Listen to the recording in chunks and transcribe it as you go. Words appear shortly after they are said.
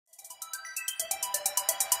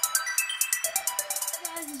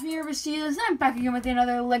Guys, it's me, Overseas, and I'm back again with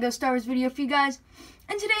another LEGO Star Wars video for you guys.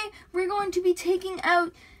 And today we're going to be checking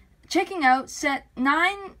out set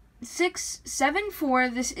 9674.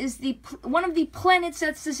 This is one of the planet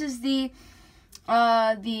sets. This is the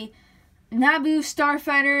Naboo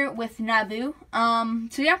Starfighter with Naboo.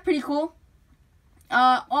 So yeah, pretty cool.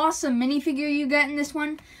 Awesome minifigure you get in this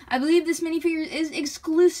one. I believe this minifigure is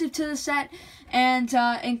exclusive to the set and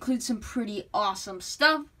includes some pretty awesome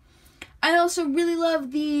stuff. I also really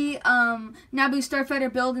love the Naboo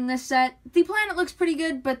Starfighter build in this set. The planet looks pretty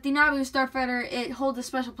good, but the Naboo Starfighter, it holds a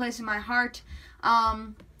special place in my heart,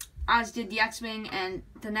 as did the X-Wing and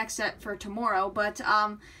the next set for tomorrow. But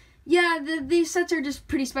yeah, these sets are just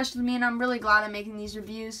pretty special to me, and I'm really glad I'm making these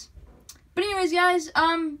reviews. But anyways, guys,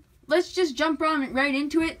 let's just jump right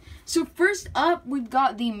into it. So first up, we've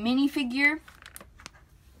got the minifigure.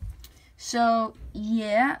 So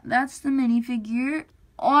yeah, that's the minifigure.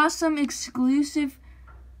 Awesome exclusive.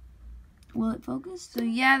 Will it focus? So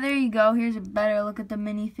yeah, there you go. Here's a better look at the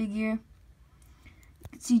minifigure. You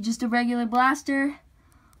can see just a regular blaster.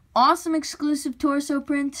 Awesome exclusive torso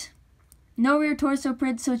print. No rear torso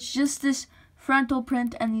print, so it's just this frontal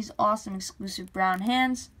print and these awesome exclusive brown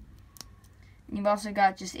hands. And you've also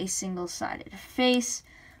got just a single-sided face.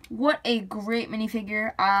 What a great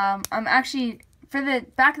minifigure. I'm actually, for the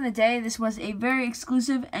back in the day, this was a very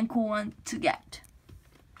exclusive and cool one to get.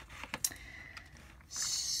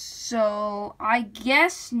 So I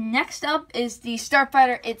guess next up is the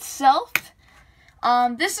Starfighter itself.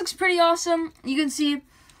 This looks pretty awesome. You can see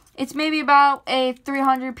it's maybe about a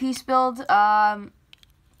 300 piece build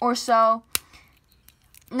or so.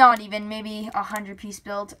 Not even, maybe a 100 piece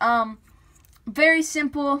build. Very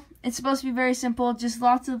simple. It's supposed to be very simple. Just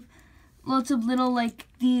lots of little, like,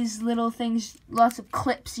 these little things, lots of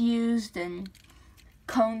clips used and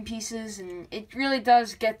cone pieces, and it really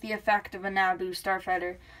does get the effect of a Naboo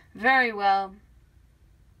Starfighter very well.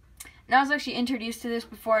 And I was actually introduced to this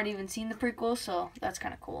before I'd even seen the prequel, so that's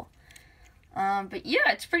kind of cool. But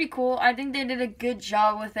yeah, it's pretty cool. I think they did a good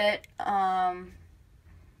job with it.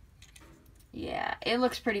 Yeah, it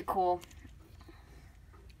looks pretty cool.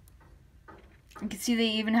 You can see they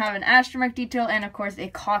even have an astromech detail and, of course, a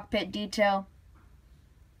cockpit detail.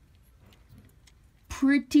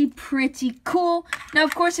 Pretty cool. Now,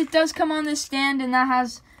 of course, it does come on this stand, and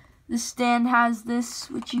the stand has this,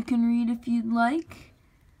 which you can read if you'd like.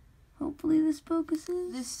 Hopefully this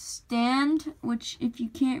focuses. This stand, which if you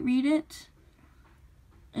can't read it,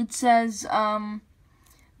 it says Royal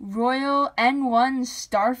N1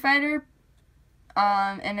 Starfighter,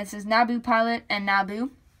 and it says Naboo Pilot and Naboo.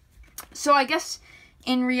 So I guess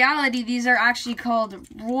in reality these are actually called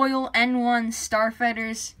Royal N1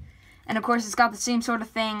 Starfighters. And of course, it's got the same sort of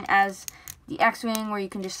thing as the X-Wing, where you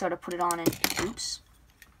can just sort of put it on and,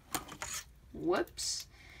 whoops.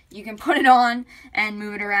 You can put it on and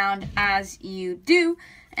move it around as you do.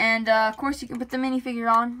 And, of course, you can put the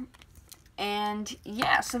minifigure on. And,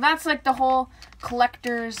 yeah, so that's like the whole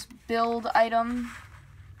collector's build item.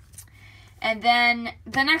 And then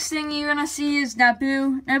the next thing you're going to see is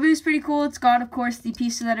Naboo. Naboo's pretty cool. It's got, of course, the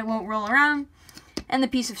piece so that it won't roll around. And the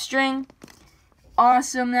piece of string.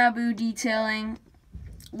 Awesome Naboo detailing.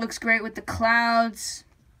 Looks great with the clouds.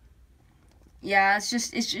 Yeah, it's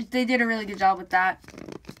just they did a really good job with that.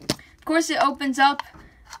 Of course, it opens up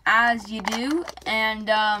as you do, and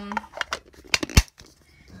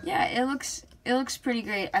yeah, it looks pretty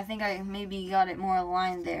great. I think I maybe got it more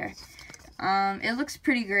aligned there. It looks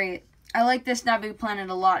pretty great. I like this Naboo planet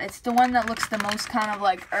a lot. It's the one that looks the most kind of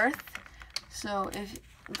like Earth. So if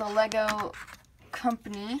the LEGO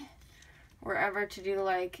company were ever to do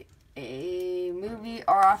like a movie,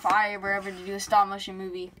 or if I were ever to do a stop motion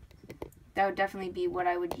movie, that would definitely be what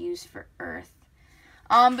I would use for Earth.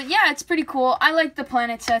 But yeah, it's pretty cool. I like the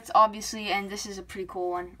planet sets, obviously, and this is a pretty cool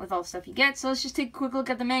one with all the stuff you get. So let's just take a quick look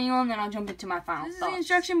at the manual, and then I'll jump into my final thoughts. This is the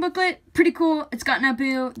instruction booklet. Pretty cool. It's got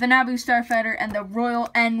Naboo, the Naboo Starfighter, and the Royal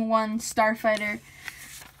N1 Starfighter.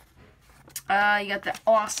 You got the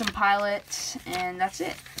awesome pilot, and that's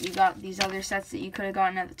it. You got these other sets that you could have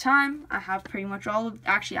gotten at the time. I have pretty much all of,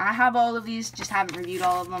 actually, I have all of these, just haven't reviewed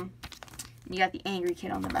all of them. You got the angry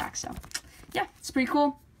kid on the back, so yeah, it's pretty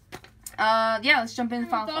cool. Yeah, let's jump into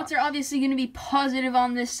the final thoughts. Are obviously going to be positive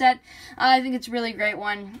on this set. I think it's a really great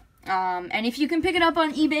one. And if you can pick it up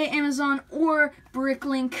on eBay, Amazon, or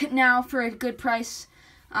Bricklink now for a good price,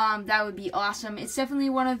 that would be awesome. It's definitely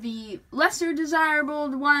one of the lesser desirable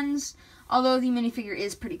ones, although the minifigure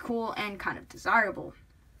is pretty cool and kind of desirable.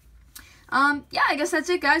 Yeah, I guess that's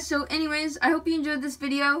it, guys. So anyways, I hope you enjoyed this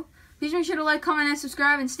video. Please make sure to like, comment, and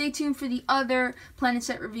subscribe, and stay tuned for the other planet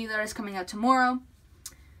set review that is coming out tomorrow.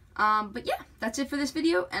 But yeah, that's it for this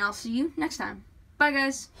video, and I'll see you next time. Bye,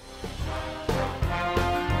 guys.